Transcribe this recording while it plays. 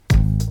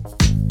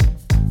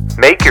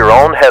Make your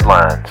own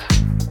headlines.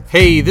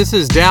 Hey, this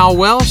is Dal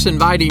Welsh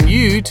inviting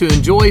you to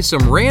enjoy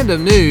some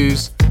random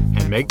news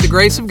and make the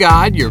grace of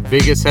God your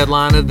biggest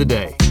headline of the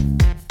day.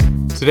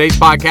 Today's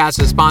podcast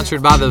is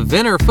sponsored by the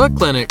Venner Foot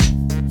Clinic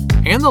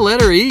and the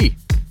letter E.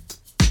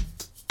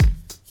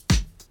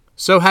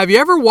 So have you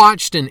ever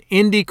watched an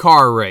Indy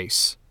car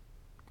race?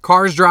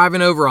 Cars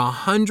driving over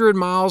 100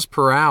 miles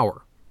per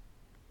hour.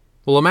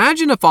 Well,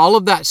 imagine if all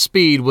of that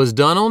speed was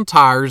done on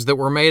tires that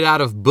were made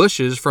out of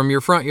bushes from your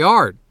front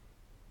yard.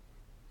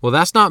 Well,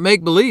 that's not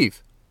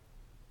make-believe.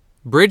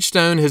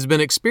 Bridgestone has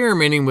been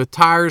experimenting with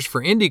tires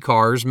for Indy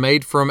cars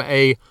made from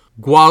a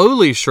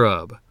guauli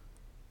shrub.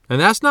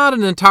 And that's not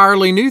an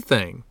entirely new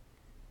thing.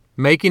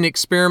 Making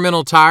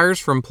experimental tires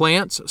from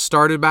plants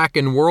started back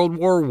in World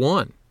War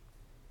I.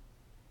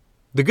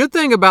 The good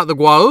thing about the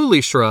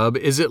guauli shrub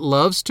is it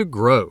loves to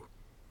grow.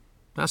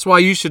 That's why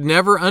you should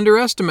never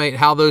underestimate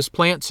how those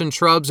plants and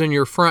shrubs in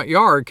your front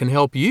yard can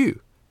help you.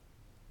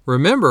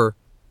 Remember,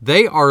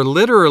 they are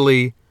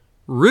literally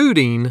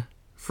rooting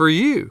for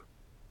you.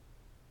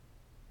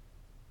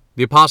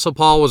 The Apostle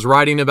Paul was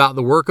writing about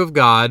the work of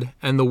God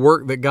and the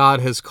work that God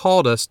has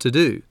called us to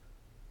do.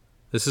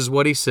 This is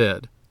what he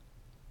said: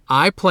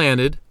 I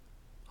planted,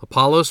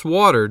 Apollos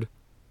watered,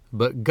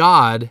 but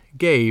God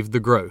gave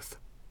the growth.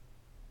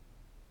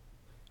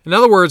 In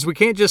other words, we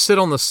can't just sit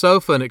on the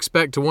sofa and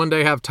expect to one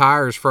day have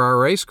tires for our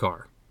race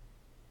car.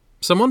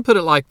 Someone put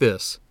it like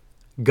this: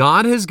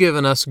 God has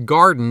given us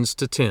gardens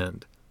to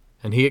tend,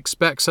 and He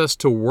expects us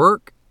to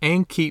work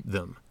and keep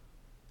them.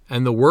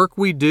 And the work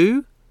we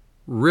do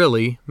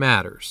really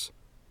matters.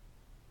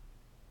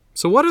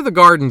 So what are the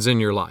gardens in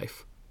your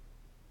life?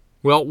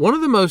 Well, one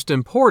of the most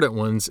important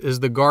ones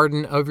is the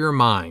garden of your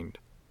mind.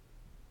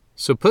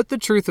 So put the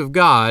truth of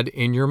God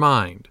in your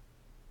mind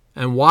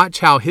and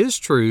watch how His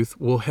truth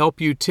will help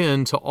you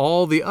tend to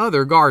all the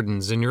other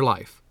gardens in your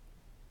life.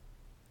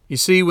 You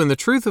see, when the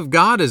truth of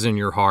God is in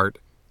your heart,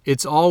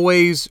 it's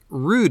always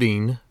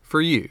rooting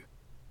for you.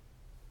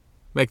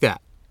 Make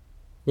that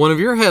one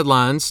of your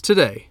headlines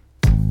today.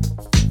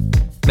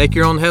 Make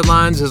Your Own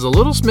Headlines is a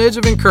little smidge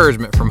of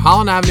encouragement from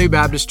Holland Avenue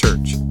Baptist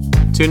Church.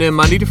 Tune in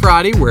Monday to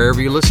Friday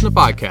wherever you listen to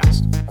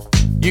podcasts.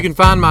 You can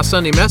find my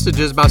Sunday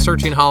messages by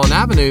searching Holland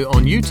Avenue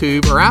on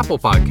YouTube or Apple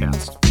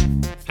Podcasts.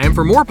 And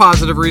for more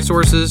positive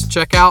resources,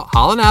 check out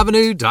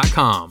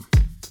hollandavenue.com.